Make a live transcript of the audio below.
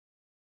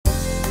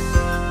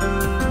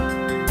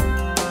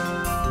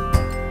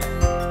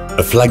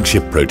A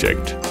flagship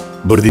project,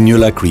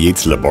 Burdinola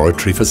creates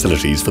laboratory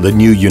facilities for the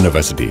new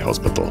university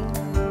hospital.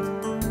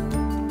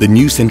 The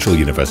new Central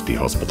University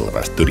Hospital of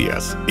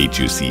Asturias,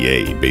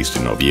 HUCA, based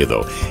in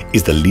Oviedo,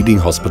 is the leading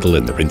hospital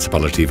in the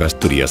Principality of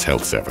Asturias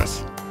health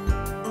service.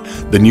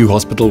 The new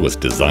hospital was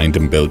designed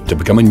and built to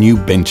become a new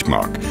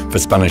benchmark for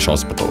Spanish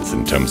hospitals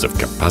in terms of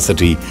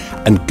capacity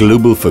and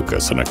global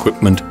focus on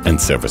equipment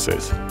and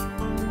services.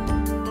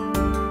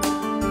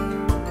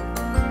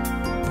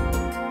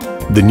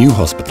 The new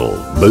hospital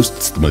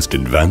boasts the most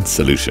advanced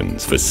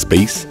solutions for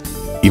space,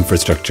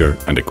 infrastructure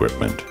and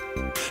equipment,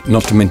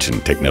 not to mention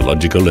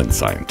technological and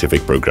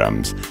scientific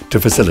programs to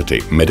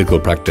facilitate medical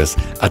practice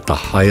at the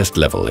highest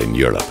level in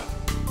Europe.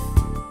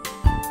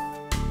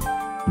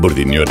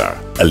 Burdinola,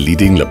 a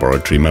leading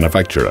laboratory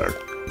manufacturer,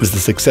 was the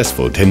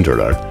successful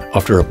tenderer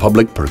after a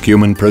public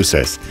procurement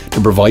process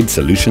to provide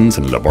solutions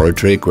and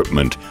laboratory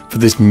equipment for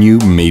this new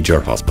major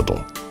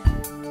hospital.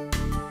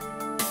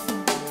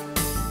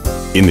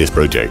 In this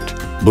project,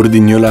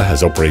 Burdinola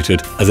has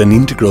operated as an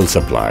integral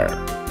supplier,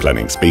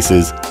 planning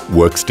spaces,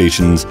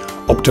 workstations,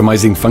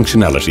 optimizing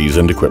functionalities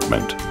and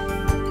equipment.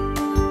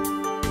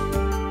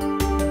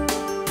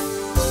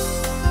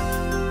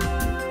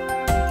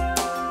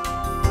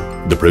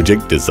 The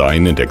project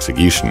design and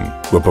execution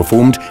were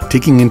performed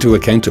taking into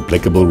account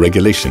applicable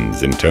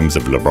regulations in terms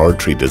of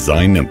laboratory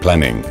design and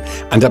planning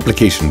and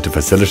application to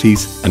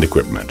facilities and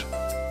equipment.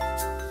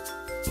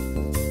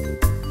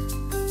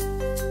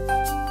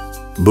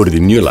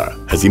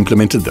 Burdinola has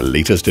implemented the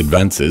latest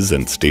advances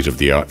and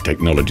state-of-the-art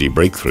technology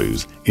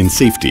breakthroughs in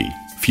safety,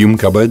 fume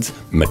cupboards,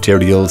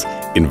 materials,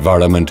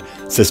 environment,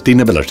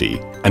 sustainability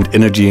and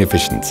energy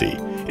efficiency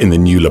in the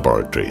new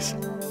laboratories.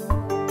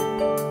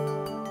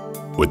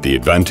 With the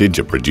advantage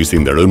of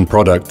producing their own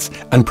products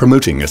and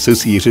promoting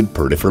associated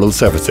peripheral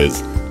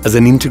services as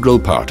an integral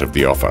part of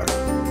the offer.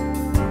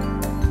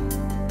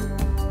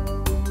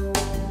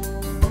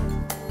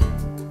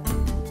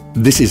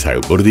 This is how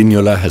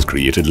Burdinola has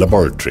created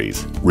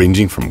laboratories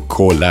ranging from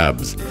core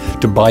labs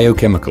to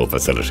biochemical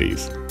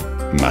facilities,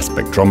 mass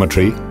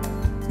spectrometry,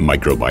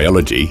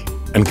 microbiology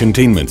and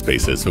containment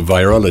spaces for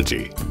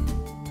virology,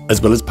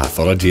 as well as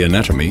pathology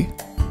anatomy,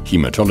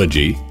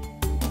 hematology,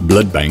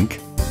 blood bank,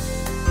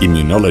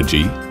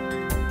 immunology,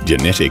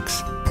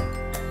 genetics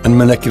and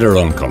molecular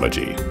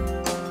oncology,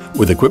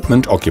 with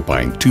equipment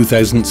occupying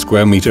 2,000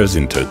 square meters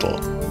in total.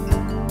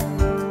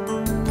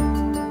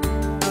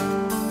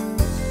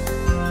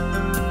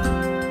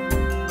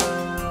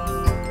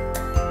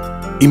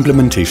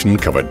 Implementation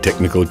covered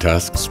technical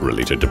tasks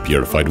related to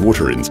purified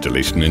water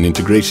installation and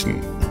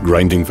integration,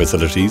 grinding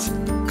facilities,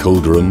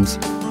 cold rooms,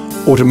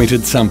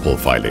 automated sample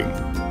filing,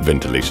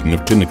 ventilation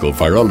of clinical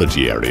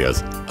virology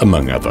areas,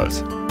 among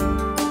others.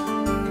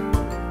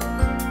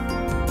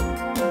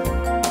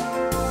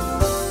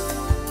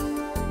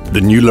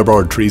 The new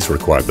laboratories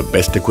require the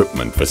best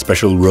equipment for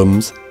special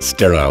rooms,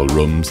 sterile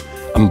rooms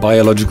and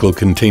biological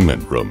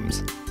containment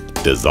rooms,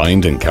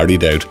 designed and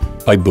carried out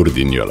by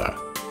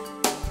Burdinola.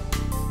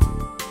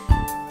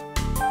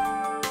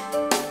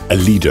 A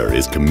leader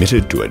is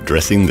committed to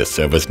addressing the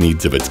service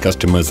needs of its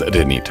customers at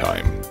any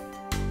time.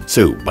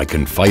 So, by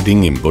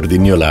confiding in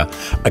Burdinola,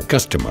 a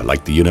customer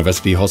like the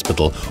University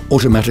Hospital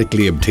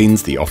automatically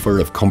obtains the offer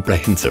of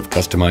comprehensive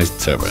customized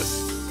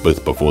service,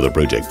 both before the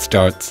project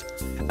starts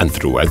and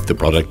throughout the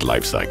product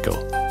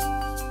lifecycle.